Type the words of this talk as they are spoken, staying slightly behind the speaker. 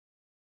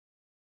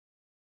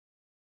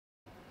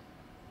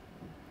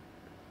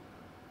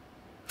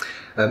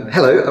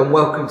Hello and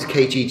welcome to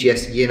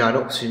KGGS Year 9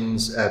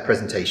 Options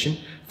presentation.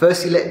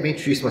 Firstly, let me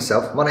introduce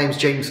myself. My name is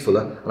James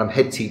Fuller and I'm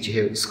head teacher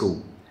here at the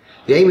school.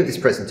 The aim of this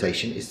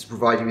presentation is to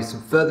provide you with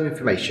some further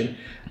information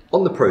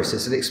on the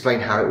process and explain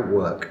how it will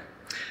work.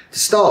 To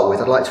start with,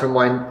 I'd like to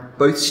remind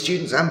both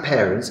students and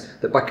parents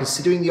that by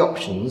considering the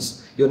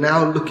options, you're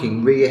now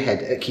looking really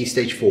ahead at Key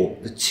Stage 4,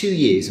 the 2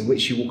 years in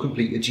which you will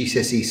complete your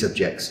GCSE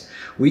subjects.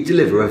 We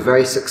deliver a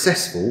very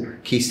successful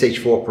Key Stage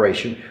 4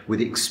 operation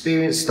with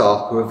experienced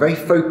staff who are very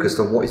focused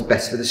on what is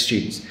best for the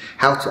students,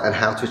 how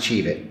to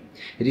achieve it.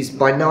 It is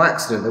by no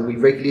accident that we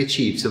regularly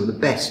achieve some of the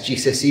best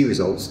GCSE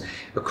results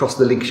across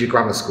the Lincolnshire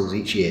grammar schools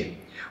each year.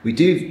 We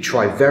do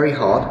try very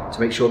hard to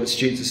make sure that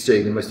students are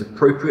studying the most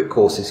appropriate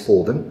courses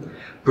for them.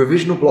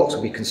 Provisional blocks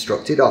will be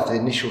constructed after the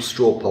initial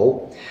straw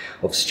poll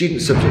of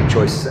student subject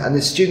choices, and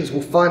the students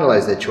will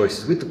finalise their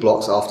choices with the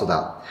blocks after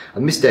that.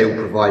 And Miss Day will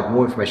provide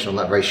more information on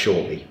that very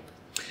shortly.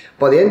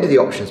 By the end of the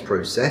options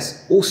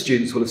process, all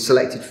students will have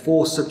selected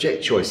 4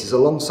 subject choices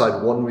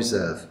alongside 1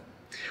 reserve.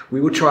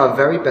 We will try our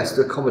very best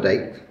to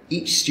accommodate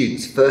each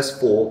student's first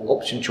 4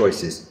 option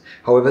choices.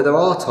 However, there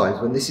are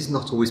times when this is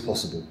not always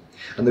possible,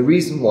 and the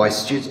reason why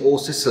students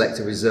also select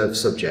a reserved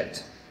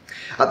subject.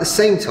 At the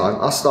same time,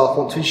 our staff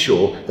want to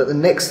ensure that the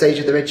next stage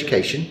of their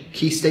education,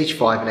 Key Stage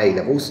 5 and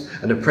A-levels,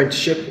 an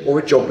apprenticeship or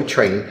a job with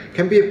training,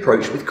 can be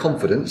approached with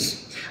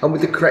confidence and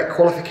with the correct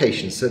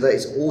qualifications, so that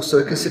it's also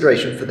a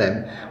consideration for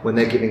them when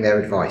they're giving their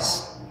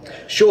advice.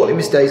 Shortly,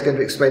 Miss Day is going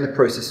to explain the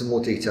process in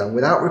more detail, and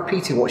without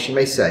repeating what she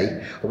may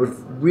say, I would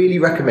really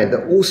recommend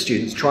that all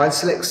students try and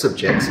select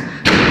subjects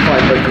that they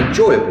find both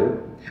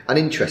enjoyable and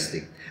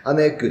interesting, and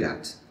they're good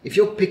at. If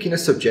you're picking a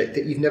subject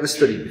that you've never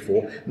studied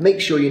before,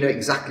 make sure you know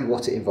exactly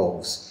what it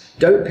involves.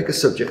 Don't pick a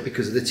subject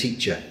because of the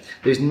teacher.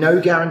 There's no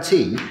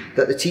guarantee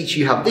that the teacher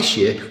you have this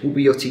year will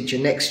be your teacher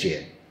next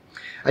year.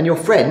 And your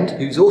friend,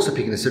 who's also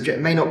picking the subject,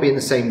 may not be in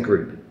the same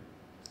group.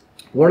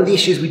 One of the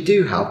issues we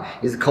do have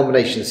is the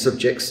combination of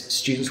subjects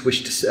students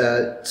wish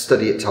to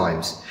study at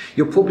times.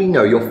 You'll probably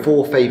know your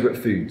 4 favourite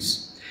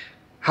foods.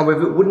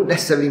 However, it wouldn't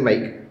necessarily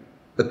make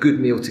a good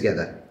meal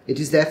together. It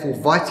is therefore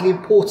vitally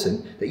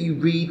important that you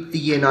read the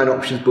Year 9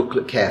 Options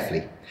booklet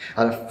carefully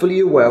and are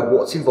fully aware of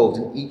what's involved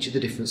in each of the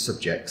different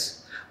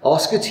subjects.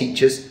 Ask your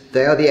teachers,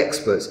 they are the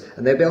experts,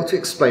 and they'll be able to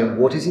explain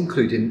what is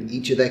included in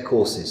each of their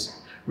courses.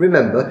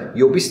 Remember,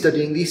 you'll be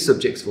studying these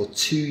subjects for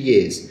 2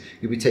 years.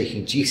 You'll be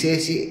taking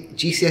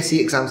GCSE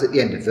exams at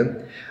the end of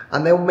them,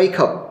 and they'll make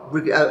up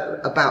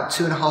about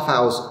 2.5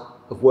 hours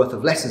of worth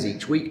of lessons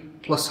each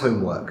week, plus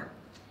homework.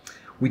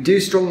 We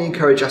do strongly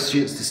encourage our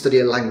students to study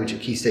a language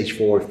at Key Stage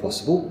 4 if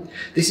possible.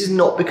 This is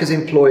not because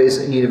employers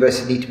and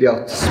universities need to be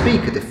able to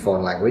speak a different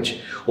foreign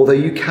language, although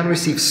you can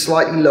receive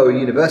slightly lower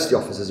university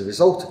offers as a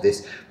result of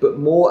this, but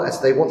more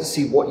as they want to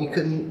see what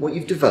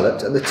you've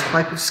developed and the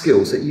type of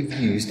skills that you've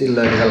used in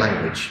learning a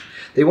language.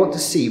 They want to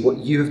see what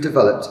you have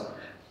developed,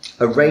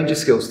 a range of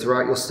skills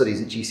throughout your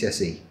studies at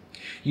GCSE.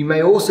 You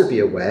may also be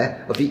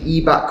aware of the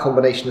EBAC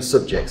combination of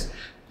subjects.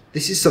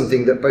 This is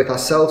something that both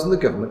ourselves and the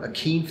government are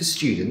keen for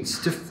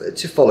students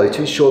to follow to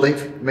ensure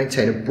they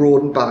maintain a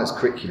broad and balanced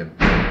curriculum.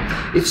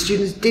 If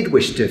students did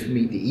wish to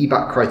meet the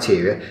EBAC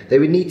criteria, they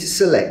would need to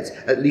select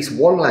at least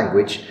 1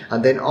 language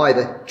and then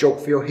either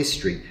geography or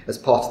history as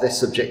part of their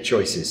subject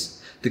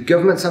choices. The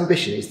government's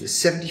ambition is that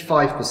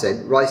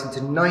 75%, rising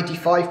to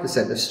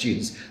 95% of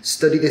students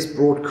study this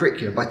broad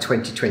curriculum by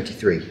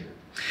 2023.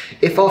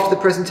 If after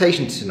the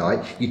presentation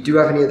tonight you do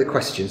have any other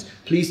questions,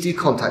 please do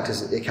contact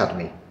us at the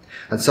Academy.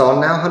 And so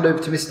I'll now hand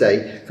over to Miss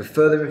Day for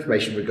further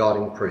information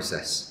regarding the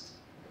process.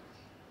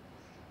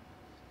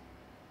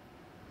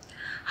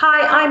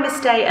 Hi, I'm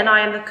Miss Day and I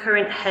am the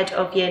current head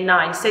of Year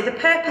 9. So the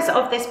purpose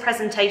of this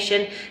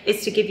presentation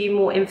is to give you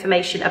more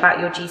information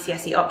about your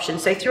GCSE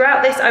options. So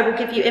throughout this I will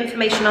give you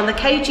information on the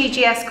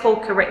KGGS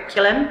core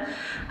curriculum,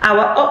 our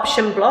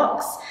option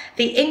blocks,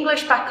 the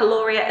English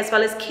Baccalaureate, as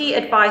well as key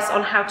advice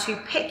on how to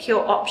pick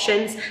your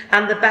options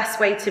and the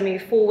best way to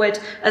move forward,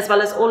 as well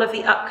as all of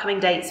the upcoming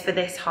dates for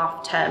this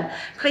half term.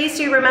 Please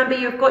do remember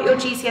you've got your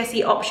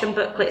GCSE option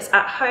booklets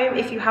at home.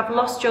 If you have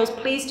lost yours,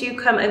 please do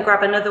come and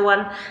grab another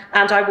one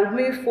and I will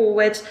move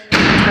forward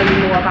and tell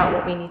you more about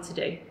what we need to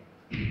do.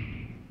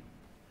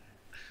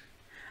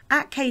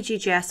 At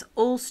KGGS,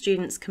 all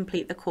students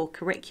complete the core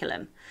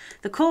curriculum.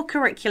 The core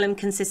curriculum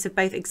consists of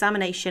both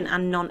examination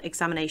and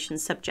non-examination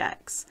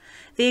subjects.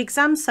 The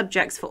exam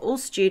subjects for all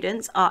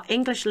students are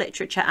English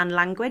Literature and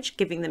Language,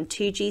 giving them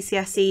 2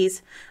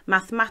 GCSEs,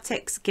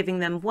 Mathematics, giving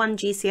them 1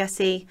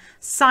 GCSE,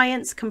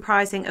 Science,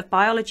 comprising of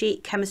Biology,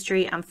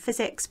 Chemistry and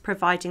Physics,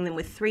 providing them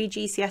with 3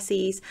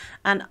 GCSEs,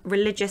 and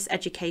Religious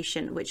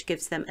Education, which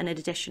gives them an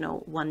additional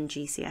 1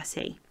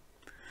 GCSE.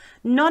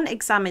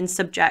 Non-examined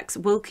subjects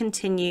will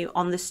continue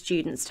on the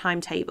students'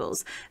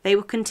 timetables. They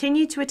will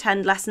continue to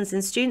attend lessons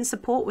in student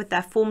support with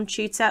their form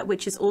tutor,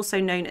 which is also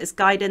known as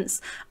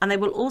guidance, and they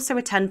will also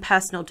attend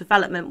personal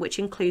development, which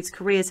includes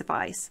careers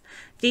advice.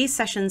 These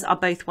sessions are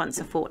both once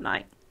a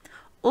fortnight.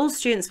 All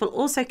students will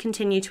also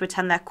continue to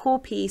attend their core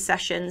PE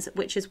sessions,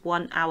 which is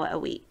 1 hour a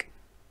week.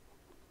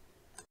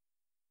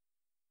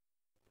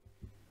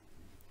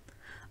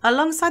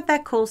 Alongside their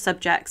core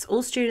subjects,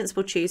 all students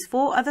will choose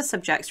 4 other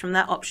subjects from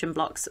their option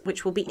blocks,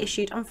 which will be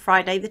issued on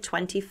Friday the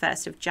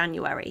 21st of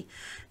January.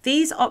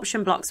 These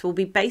option blocks will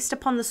be based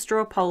upon the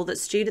straw poll that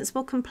students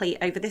will complete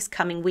over this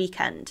coming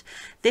weekend.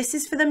 This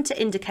is for them to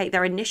indicate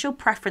their initial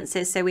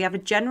preferences, so we have a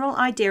general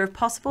idea of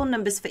possible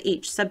numbers for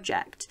each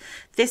subject.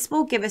 This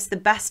will give us the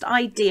best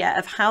idea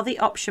of how the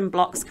option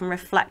blocks can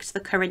reflect the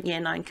current Year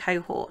 9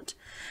 cohort.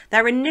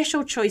 Their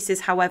initial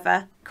choices,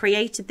 however,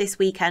 created this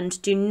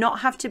weekend, do not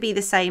have to be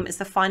the same as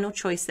the final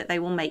choice that they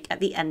will make at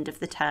the end of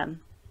the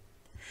term.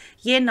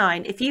 Year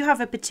 9, if you have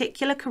a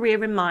particular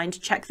career in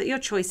mind, check that your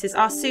choices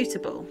are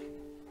suitable.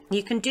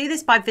 You can do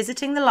this by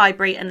visiting the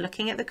library and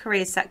looking at the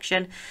careers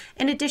section,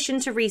 in addition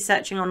to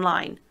researching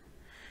online.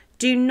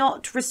 Do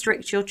not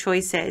restrict your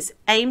choices.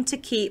 Aim to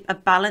keep a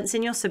balance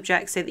in your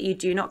subjects so that you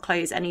do not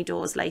close any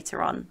doors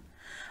later on.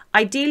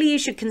 Ideally, you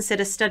should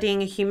consider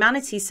studying a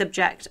humanities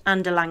subject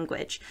and a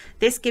language.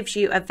 This gives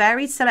you a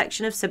varied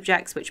selection of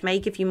subjects which may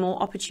give you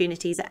more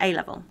opportunities at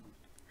A-level.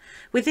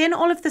 Within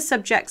all of the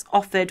subjects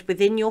offered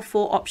within your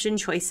 4 option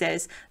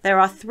choices,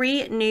 there are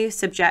 3 new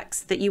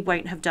subjects that you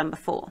won't have done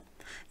before.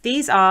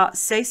 These are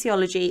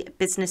sociology,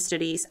 business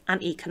studies,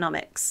 and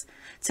economics.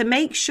 To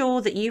make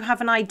sure that you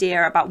have an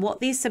idea about what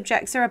these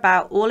subjects are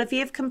about, all of you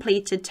have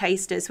completed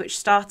tasters which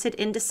started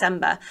in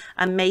December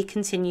and may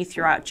continue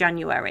throughout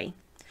January.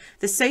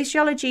 The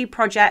sociology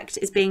project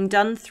is being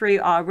done through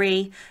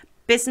RE.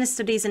 Business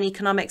studies and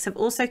economics have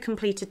also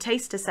completed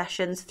taster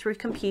sessions through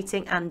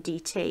computing and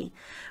DT.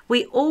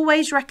 We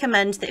always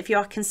recommend that if you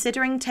are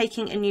considering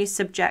taking a new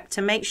subject,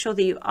 to make sure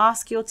that you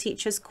ask your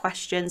teachers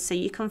questions so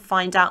you can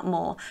find out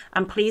more,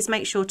 and please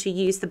make sure to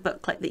use the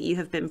booklet that you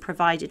have been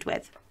provided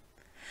with.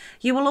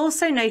 You will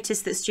also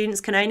notice that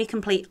students can only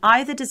complete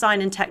either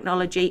design and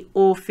technology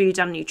or food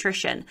and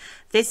nutrition.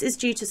 This is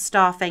due to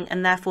staffing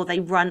and therefore they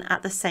run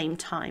at the same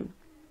time.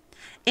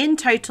 In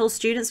total,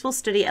 students will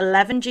study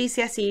 11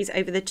 GCSEs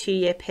over the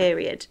 2-year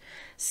period.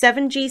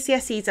 7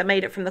 GCSEs are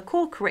made up from the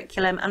core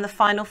curriculum and the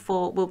final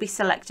 4 will be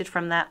selected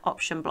from their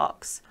option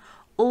blocks.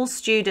 All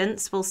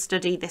students will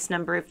study this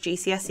number of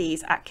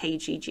GCSEs at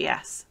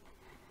KGGS.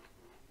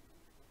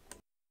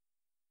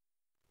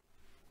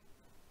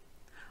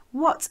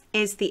 What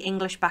is the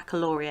English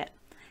Baccalaureate?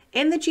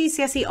 In the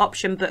GCSE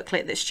option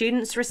booklet that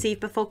students receive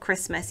before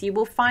Christmas, you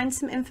will find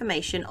some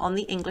information on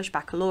the English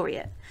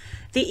Baccalaureate.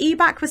 The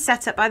EBAC was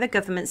set up by the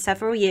government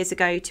several years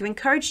ago to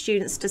encourage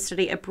students to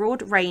study a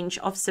broad range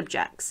of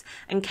subjects,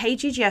 and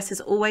KGGS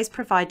has always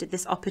provided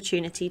this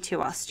opportunity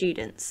to our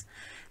students.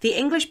 The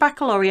English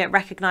Baccalaureate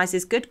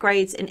recognises good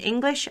grades in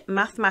English,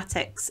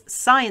 mathematics,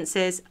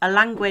 sciences, a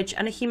language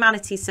and a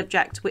humanities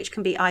subject, which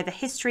can be either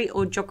history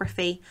or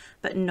geography,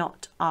 but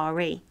not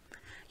RE.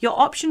 Your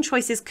option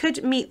choices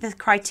could meet the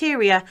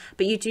criteria,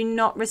 but you do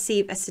not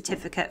receive a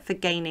certificate for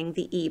gaining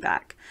the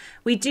EBAC.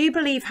 We do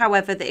believe,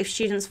 however, that if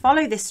students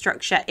follow this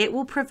structure, it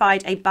will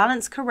provide a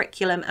balanced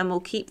curriculum and will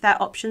keep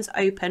their options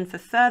open for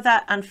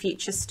further and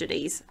future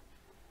studies.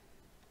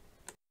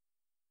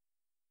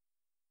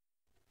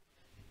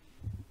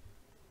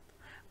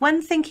 When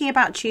thinking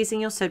about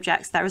choosing your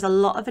subjects, there is a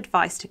lot of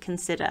advice to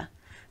consider.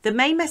 The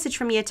main message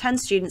from Year 10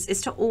 students is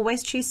to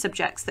always choose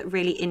subjects that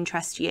really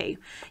interest you.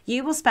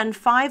 You will spend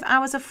 5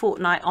 hours a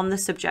fortnight on the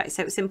subject,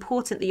 so it's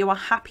important that you are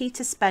happy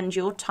to spend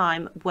your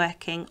time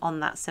working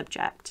on that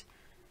subject.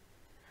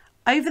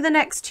 Over the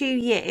next 2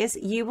 years,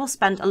 you will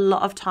spend a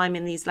lot of time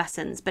in these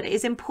lessons, but it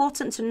is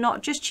important to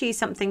not just choose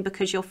something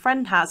because your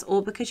friend has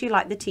or because you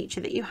like the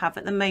teacher that you have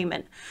at the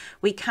moment.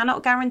 We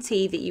cannot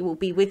guarantee that you will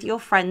be with your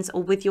friends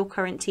or with your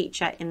current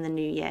teacher in the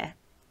new year.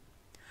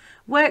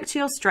 Work to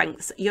your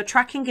strengths. Your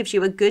tracking gives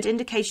you a good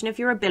indication of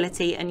your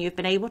ability and you've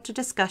been able to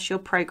discuss your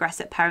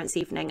progress at Parents'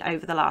 Evening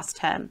over the last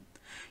term.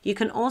 You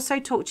can also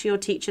talk to your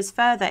teachers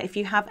further if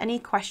you have any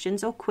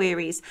questions or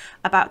queries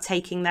about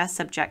taking their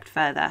subject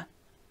further.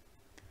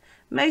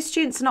 Most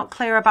students are not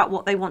clear about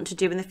what they want to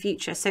do in the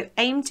future, so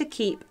aim to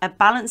keep a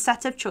balanced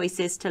set of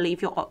choices to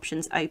leave your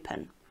options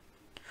open.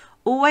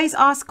 Always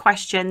ask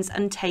questions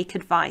and take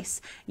advice.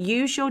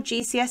 Use your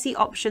GCSE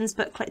options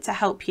booklet to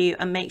help you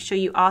and make sure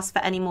you ask for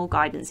any more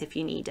guidance if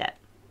you need it.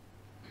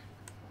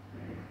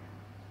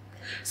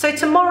 So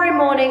tomorrow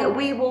morning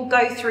we will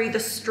go through the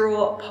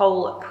straw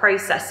poll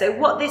process. So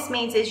what this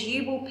means is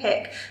you will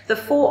pick the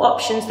 4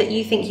 options that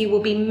you think you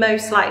will be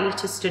most likely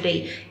to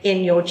study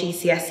in your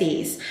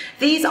GCSEs.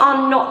 These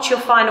are not your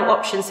final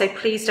options, so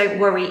please don't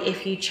worry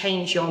if you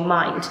change your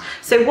mind.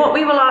 So what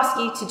we will ask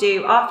you to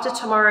do after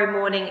tomorrow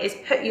morning is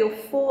put your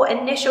 4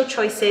 initial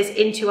choices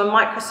into a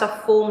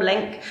Microsoft form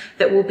link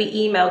that will be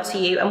emailed to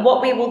you, and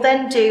what we will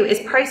then do is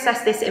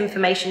process this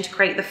information to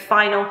create the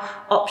final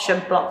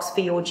option blocks for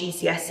your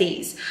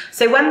GCSEs.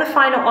 So when the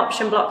final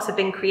option blocks have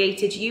been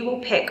created, you will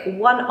pick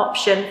 1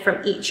 option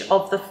from each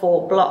of the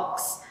 4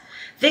 blocks.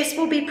 This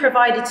will be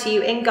provided to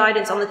you in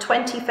guidance on the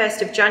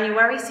 21st of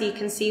January, so you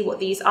can see what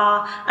these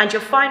are, and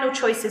your final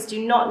choices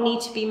do not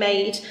need to be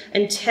made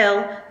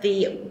until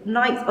the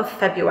 9th of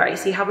February,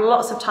 so you have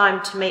lots of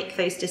time to make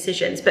those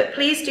decisions. But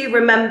please do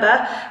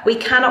remember, we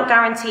cannot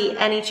guarantee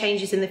any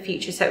changes in the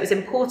future, so it was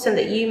important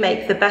that you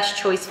make the best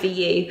choice for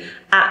you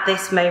at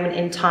this moment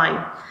in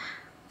time.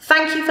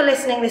 Thank you for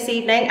listening this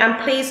evening,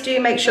 and please do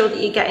make sure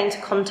that you get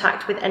into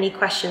contact with any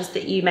questions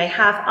that you may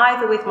have,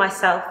 either with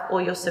myself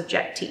or your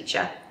subject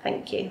teacher.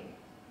 Thank you.